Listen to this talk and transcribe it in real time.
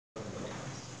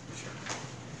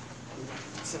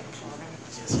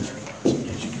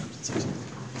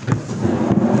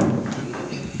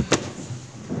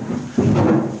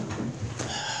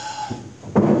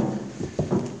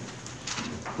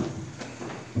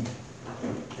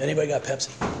Anybody got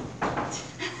Pepsi?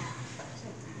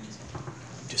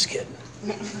 Just kidding.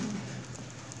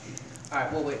 All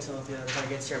right, we'll wait till the other player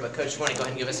gets here, but Coach, you want to go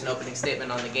ahead and give us an opening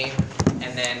statement on the game,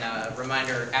 and then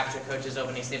reminder, after Coach's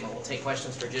opening statement, we'll take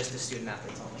questions for just the student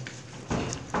athletes only.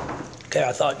 Okay,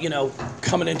 I thought,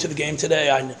 coming into the game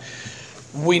today,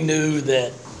 we knew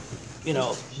that,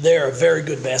 they're a very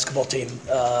good basketball team.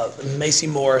 Macy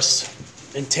Morris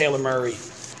and Taylor Murray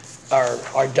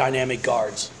are dynamic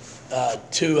guards.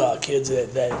 Two kids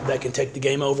that can take the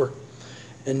game over.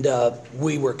 And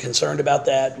we were concerned about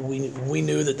that. We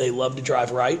knew that they loved to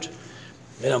drive right.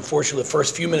 And unfortunately, the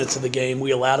first few minutes of the game,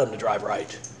 we allowed them to drive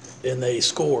right. And they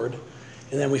scored.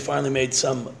 And then we finally made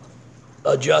some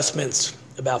adjustments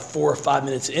about 4 or 5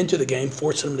 minutes into the game,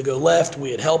 forcing them to go left.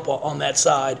 We had help on that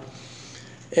side.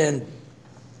 And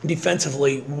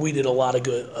defensively, we did a lot of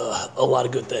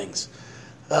good things.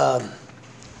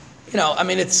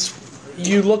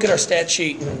 You look at our stat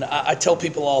sheet, and I tell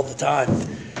people all the time,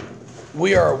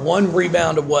 we are 1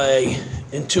 rebound away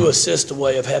and 2 assists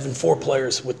away of having 4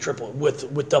 players with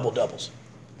double doubles.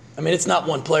 I mean, it's not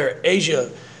one player. Asia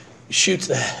shoots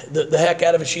the heck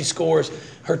out of it. She scores.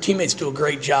 Her teammates do a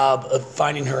great job of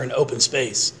finding her in open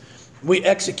space. We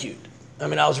execute. I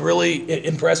mean, I was really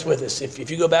impressed with this. If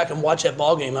you go back and watch that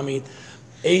ball game, I mean,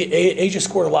 Asia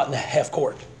scored a lot in the half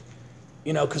court.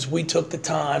 Because we took the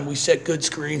time, we set good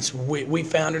screens, we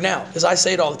found her. Now, as I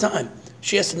say it all the time,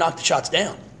 she has to knock the shots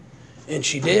down, and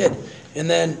she did. And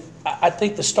then I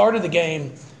think the start of the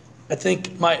game, I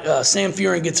think Sam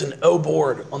Fearing gets an O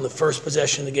board on the first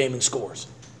possession of the game and scores.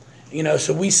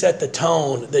 So we set the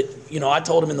tone that, I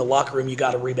told him in the locker room, you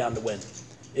got to rebound to win.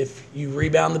 If you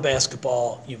rebound the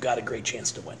basketball, you've got a great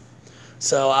chance to win.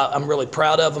 So I'm really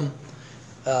proud of them.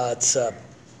 It's a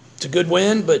good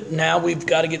win, but now we've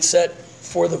got to get set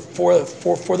for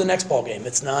the next ball game.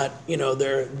 It's not,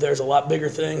 there's a lot bigger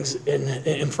things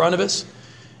in front of us,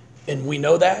 and we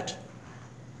know that,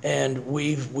 and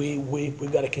we've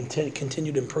got to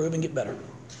continue to improve and get better. Okay,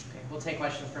 we'll take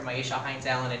questions from Myisha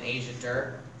Hines-Allen and Asia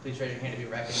Durr. Please raise your hand to be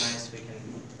recognized so we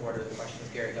can order the questions.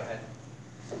 Gary, go ahead.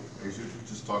 Asia,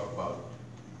 just talk about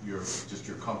your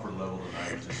comfort level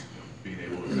tonight, just being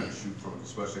able to kind of shoot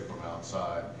especially from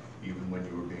outside, even when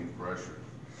you were being pressured.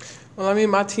 Well, I mean,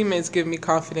 my teammates give me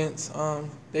confidence.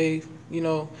 They,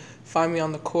 find me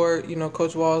on the court.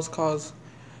 Coach Walz calls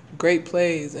great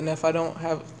plays, and if I don't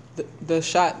have the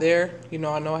shot there, I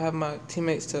know I have my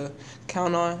teammates to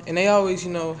count on, and they always,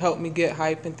 help me get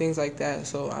hype and things like that.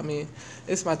 So, I mean,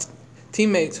 it's my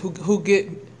teammates who get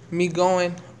me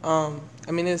going. I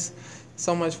mean, it's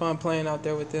so much fun playing out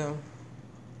there with them.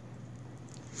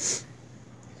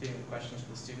 Do you have any questions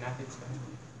for the student athletes?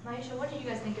 Myisha, what did you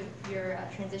guys think of your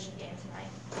transition game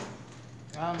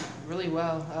tonight? Really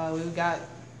well.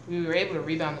 We were able to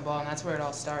rebound the ball, and that's where it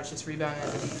all starts, just rebounding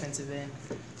at the defensive end,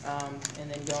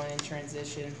 and then going in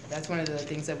transition. That's one of the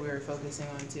things that we were focusing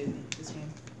on, too, this game.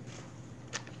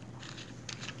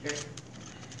 Gary?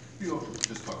 You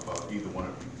just talk about, either one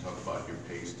of you talk about your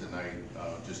pace tonight,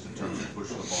 just in terms of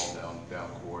pushing the ball down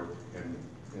court and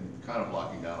kind of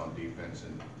locking down on defense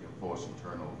and forcing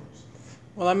turnovers.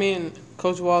 Well, I mean,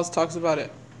 Coach Walz talks about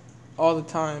it all the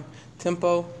time,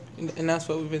 tempo, and that's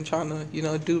what we've been trying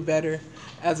to, do better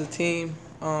as a team.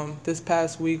 This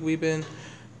past week, we've been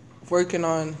working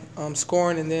on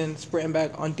scoring and then sprinting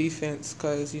back on defense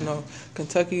because,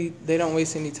 Kentucky, they don't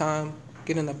waste any time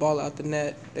getting the ball out the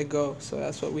net. They go. So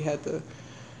that's what we had to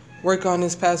work on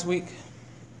this past week.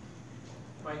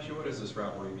 Myisha, what does this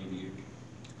rivalry mean to you?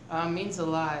 It means a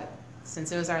lot.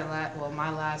 Since it was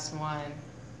my last one,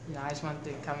 I just wanted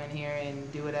to come in here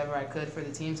and do whatever I could for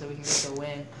the team so we can get the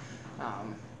win.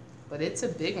 But it's a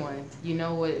big one. You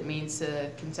know what it means to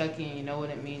Kentucky, and you know what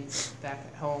it means back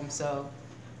at home. So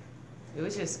it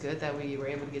was just good that we were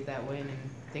able to get that win. And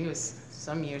I think it was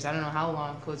some years, I don't know how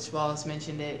long, Coach Walz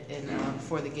mentioned it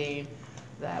before the game,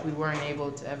 that we weren't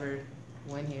able to ever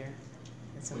win here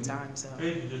in some time. So.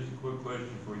 Hey, just a quick question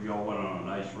for you. Y'all went on a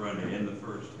nice run in the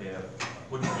first half.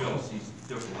 What did y'all see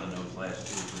different in those last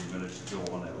 2 or 3 minutes to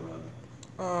go on that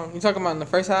run? You talking about in the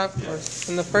first half?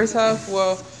 Yeah. In the first half,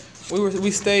 well,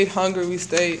 we stayed hungry. We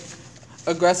stayed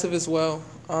aggressive as well.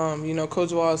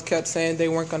 Coach Walz kept saying they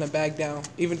weren't going to back down,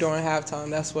 even during halftime.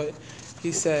 That's what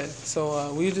he said.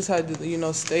 So we just had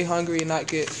to, stay hungry and not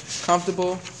get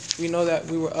comfortable. We know that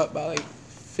we were up by like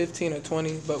 15 or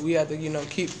 20, but we had to,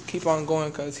 keep on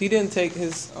going because he didn't take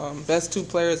his best 2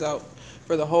 players out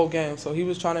for the whole game, so he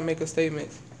was trying to make a statement.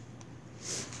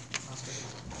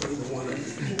 Either one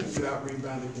of you out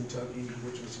rebounded Kentucky,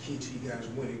 which was key to you guys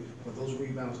winning, but those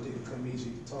rebounds didn't come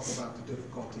easy. Talk about the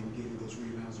difficulty in getting those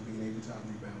rebounds and being able to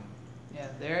out-rebound. Yeah,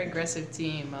 they're an aggressive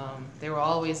team. They were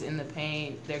always in the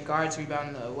paint. Their guards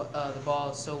rebound the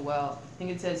ball so well. I think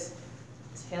it says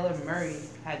Taylor Murray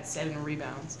had 7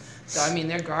 rebounds. So, I mean,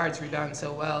 their guards rebound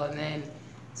so well. And then,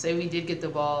 say we did get the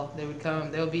ball, they would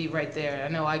come, they'll be right there. I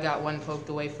know I got one poked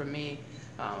away from me.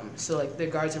 So, like, their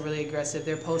guards are really aggressive.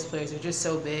 Their post players are just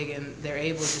so big, and they're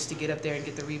able just to get up there and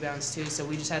get the rebounds, too. So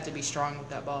we just have to be strong with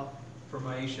that ball. For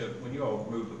Myisha, when you all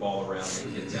move the ball around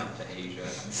and it gets out to Asia,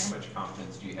 how much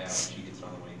confidence do you have when she gets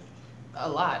on the wing? A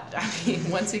lot. I mean,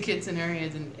 once it gets in her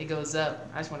hands and it goes up,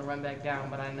 I just want to run back down,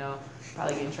 but I know I'll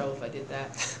probably get in trouble if I did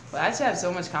that. But I just have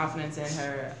so much confidence in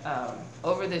her.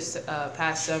 Over this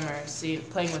past summer,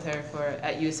 playing with her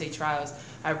at USA Trials,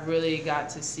 I've really got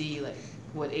to see like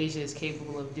what Asia is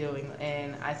capable of doing,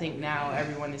 and I think now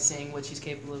everyone is seeing what she's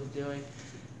capable of doing.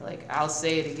 Like, I'll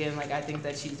say it again, like, I think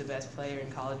that she's the best player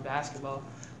in college basketball,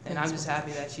 and I'm just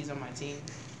happy that she's on my team.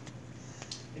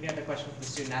 If you have a question from the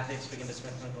student athletes, we can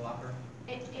dismiss them in the locker room.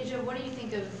 Asia, what do you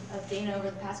think of Dana over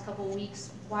the past couple of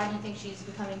weeks? Why do you think she's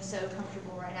becoming so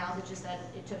comfortable right now? Is it just that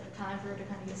it took time for her to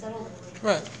kind of get settled?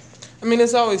 Right. I mean,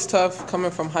 it's always tough coming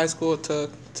from high school to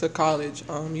college.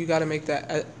 You got to make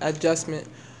that adjustment.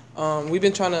 We've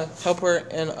been trying to help her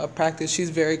in a practice.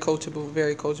 She's very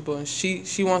coachable, and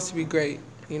she wants to be great.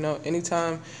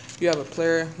 Anytime you have a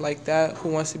player like that who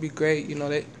wants to be great,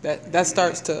 that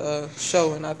starts to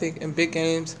show. And I think in big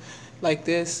games like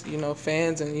this,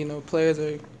 fans and, players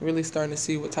are really starting to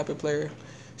see what type of player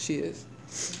she is.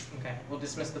 Okay, we'll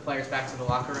dismiss the players back to the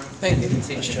locker room. Thank you.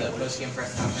 Continue the post-game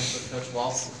press conference with Coach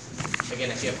Walz.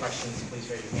 Again, if you have questions, please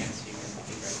raise your hands so you can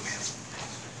be ready.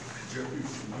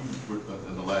 Jeff,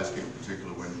 in the last game in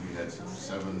particular, when we had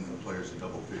 7 players in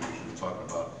double figures, you were talking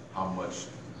about how much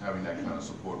having that kind of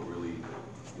support really,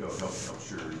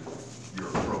 helps your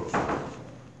approach.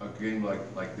 A game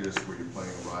like this, where you're playing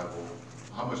a rival,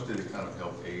 how much did it kind of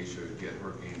help Asia get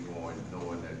her game going,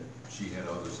 knowing that she had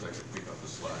others that could pick up the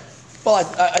slack? Well,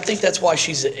 I think that's why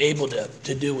she's able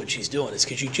to do what she's doing. Is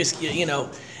because you just,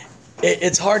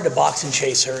 it's hard to box and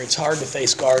chase her. It's hard to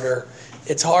face guard her.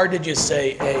 It's hard to just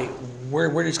say, hey,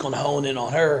 we're just going to hone in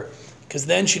on her, because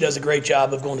then she does a great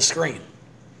job of going to screen.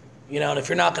 And if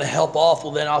you're not going to help off,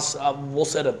 well, then we'll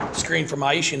set a screen for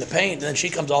Myisha in the paint, and then she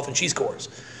comes off and she scores.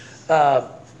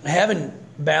 Having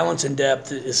balance and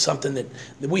depth is something that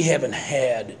we haven't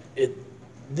had at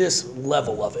this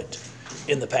level of it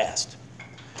in the past.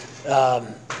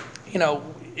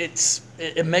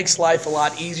 It makes life a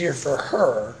lot easier for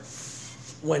her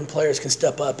when players can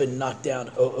step up and knock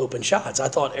down open shots. I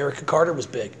thought Erica Carter was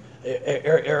big.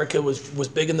 Erica was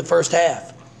big in the first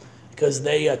half because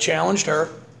they challenged her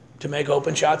to make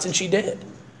open shots, and she did.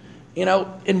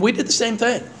 And we did the same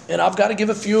thing. And I've got to give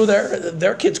a few of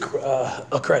their kids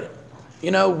a credit. We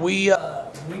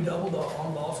doubled the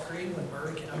on-ball screen when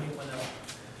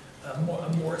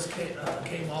Morris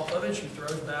came off of it. She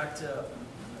throws back to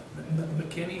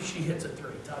McKinney. She hits a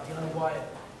 3. Tatiana Wyatt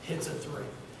hits a 3.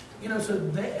 So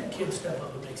they had kids step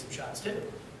up and make some shots too.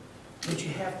 But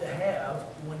you have to have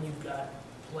when you've got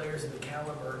players of the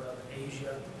caliber of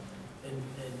Asia and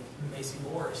Macy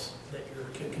Morris that you're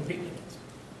competing against.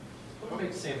 What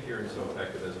makes Sam Kieran so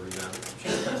effective as a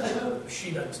rebounder?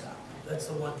 She doesn't stop. That's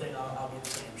the one thing I'll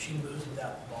give Sam. She moves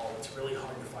without the ball. It's really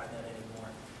hard to find that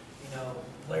anymore.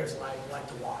 Players like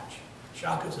to watch.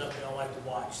 Shot goes up, they don't like to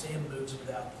watch. Sam moves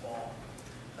without the ball.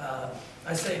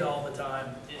 I say it all the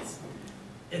time.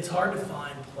 It's hard to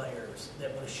find players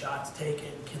that when a shot's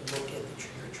taken can look at the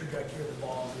trajectory of the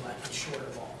ball and be like, it's shorter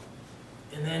ball.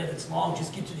 And then if it's long,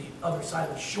 just get to the other side.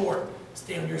 If it's short,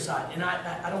 stay on your side. And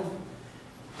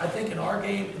I think in our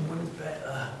game in women's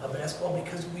basketball,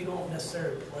 because we don't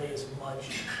necessarily play as much,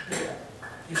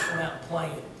 just going out and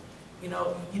playing, you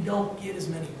don't get as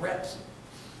many reps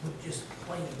with just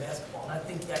playing basketball. And I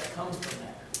think that comes from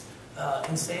that.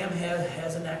 And Sam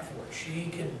has a knack for it.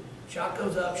 Shot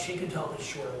goes up, she can tell if it's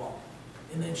short or long.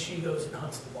 And then she goes and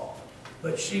hunts the ball.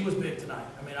 But she was big tonight.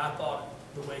 I thought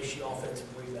the way she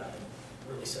offensively rebounded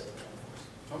really set the tone for us.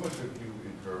 How much have you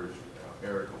encouraged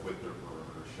Erica with her for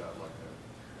her shot like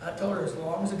that? I told her as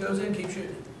long as it goes in, keep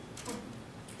shooting.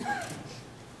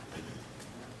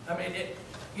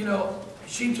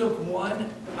 She took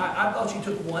one, I thought she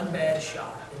took one bad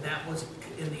shot, and that was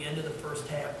in the end of the first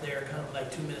half there, kind of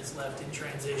like 2 minutes left in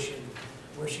transition,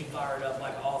 where she fired up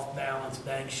like off balance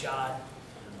bank shot.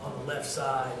 on the left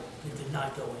side that did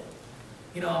not go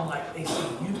in. You know, I'm like, AC,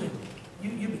 you've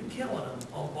been killing them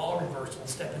on ball reversal and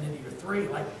stepping into your three.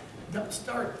 Like, don't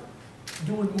start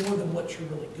doing more than what you're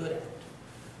really good at.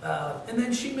 And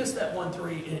then she missed that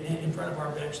 1-3 in front of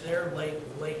our bench there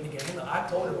late in the game. I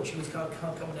told her when she was coming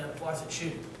down the floor, I said,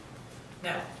 shoot.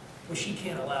 Now, what she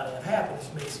can't allow to have happen is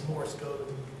Mason Morris go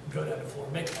down the floor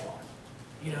and make a line.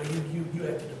 You know, you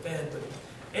have to defend, but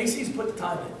AC's put the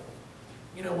time in.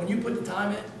 You know, when you put the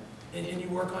time in and you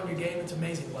work on your game, it's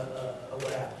amazing what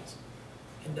happens.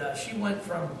 And she went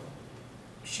from,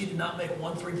 she did not make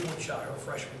one 3-point shot her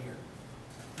freshman year,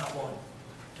 not one,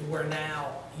 to where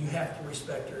now you have to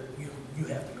respect her, you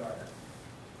have to guard her.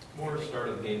 Morris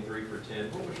started the game 3 for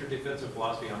 10. What was your defensive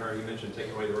philosophy on her? You mentioned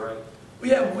taking away the right.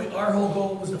 Our whole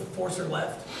goal was to force her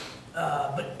left,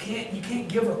 but you can't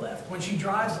give her left. When she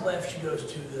drives left, she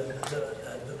goes to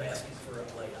the basket for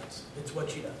layups. It's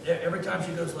what she does. Every time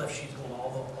she goes left, she's going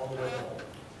all the way home.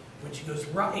 When she goes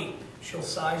right, she'll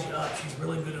size you up. She's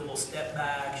really good at a little step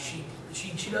back. She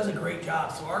does a great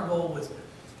job. So our goal was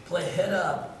play head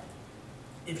up.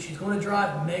 If she's going to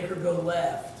drive, make her go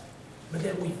left. But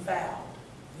then we fouled.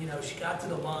 You know, she got to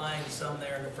the line some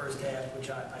there in the first half,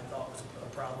 which I thought was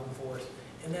a problem for us.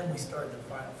 And then we started to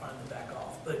finally back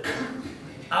off. But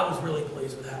I was really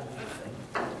pleased with how we did things.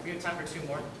 We have time for 2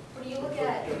 more. When you look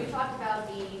at, we talked about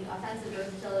the offensive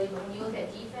versatility, but when you look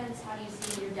at defense, how do you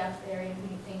see your depth there and who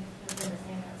you think has been the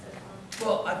standout so far?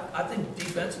 Well, I think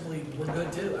defensively we're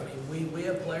good too. I mean, we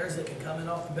have players that can come in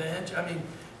off the bench. I mean,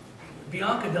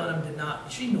 Bianca Dunham did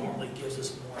not, she normally gives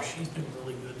us more. She's been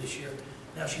really good this year.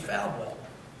 Now, she fouled well.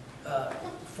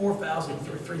 4 fouls in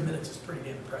 3 minutes is pretty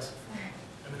damn impressive.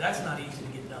 I mean, that's not easy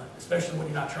to get done, especially when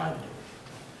you're not trying to do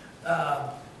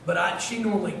it. But she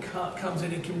normally comes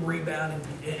in and can rebound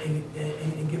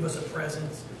and give us a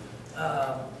presence.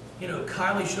 You know,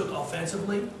 Kylie Shook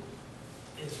offensively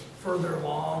is further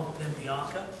along than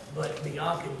Bianca, but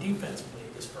Bianca defensively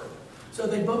is further. So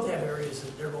they both have areas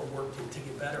that they're going to work to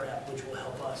get better at, which will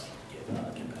help us get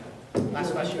better.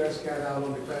 Last question. You guys got out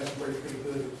on the fast break pretty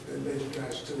good, and led you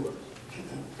guys to it.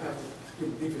 After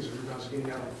defensive rebounds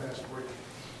getting out on the fast break.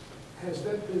 Has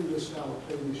that been your style of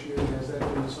play this year? Has that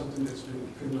been something that's been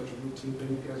pretty much a routine thing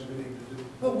you guys have been able to do?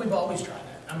 Well, we've always tried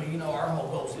that. I mean, you know, our whole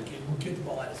goal is to get the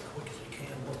ball out as quick as we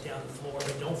can, look down the floor,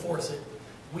 but don't force it.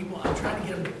 I'm trying to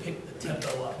get them to pick the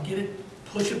tempo up, get it,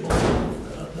 push it below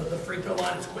the free throw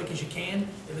line as quick as you can.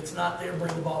 If it's not there,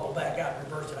 bring the ball back out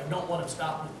and reverse it. I don't want them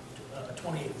stopping a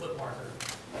 28-foot marker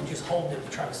and just holding it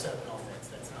to try to set up an offense.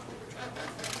 That's not what we're trying to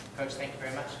do. Coach, thank you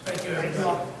very much. Thank you,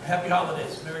 everybody. Happy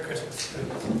holidays. Merry Christmas.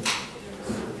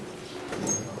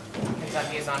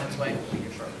 Kentucky is on its way.